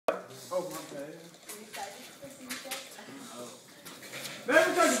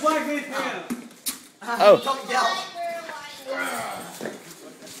black man's hand. Oh. Don't yell.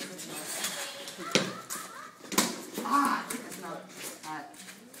 That's not hot.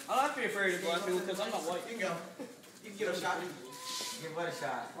 I don't have to be afraid of black people because I'm not white. You can go. You can give it a shot. Give what a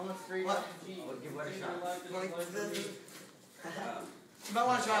shot? I'm a free What? refugee. Well, give what a shot? You might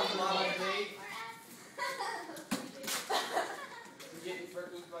want to try with the model. Getting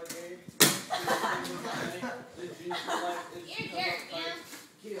freckles by day.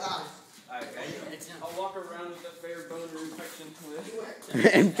 I'll walk around with that bare bone infection.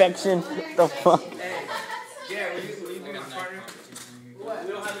 Infection? The fuck? Hey, yeah, will you be my partner? What?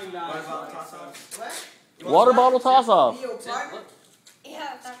 We don't have any knives. What? Water bottle toss off.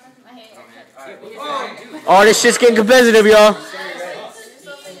 Yeah, that was my hair. Oh, this shit's getting competitive, y'all.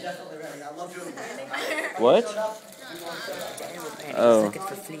 Definitely ready. I love doing that. What? Oh. Looking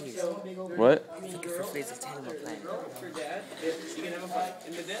for fleas. What? Looking for fleas of animal planet. For dad, you can have a fight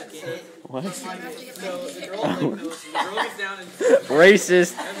in the dead. What? So the girl gets down and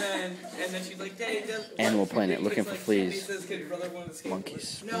Racist. then she's like, hey, Animal Planet, looking for fleas. He says his brother wanted to escape.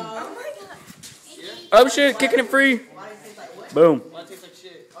 Monkeys. No. Oh my god. Oh shit, kicking it free. Boom. Why it tastes like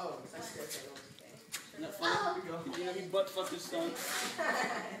shit? Oh, that's good. Isn't that funny? You know, he butt fucked his son.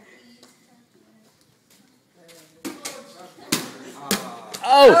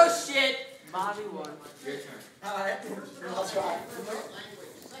 Oh! Oh shit. Bobby won. Your turn. Alright. I'll try.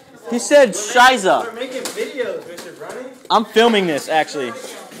 He said Shiza. We're making videos, Mr. Running. I'm filming this, actually. And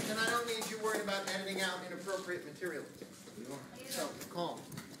I don't need you worried about editing out inappropriate material. So, calm.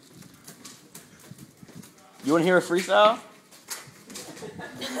 You want to hear a freestyle?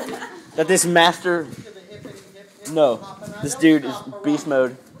 That this master... No. This dude is beast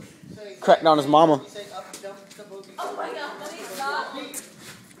mode. Cracked on his mama. Oh my god, please stop.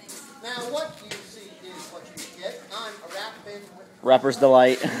 Now, what you see is what you get. I'm a rap fan. Rapper's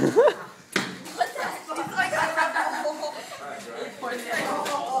delight.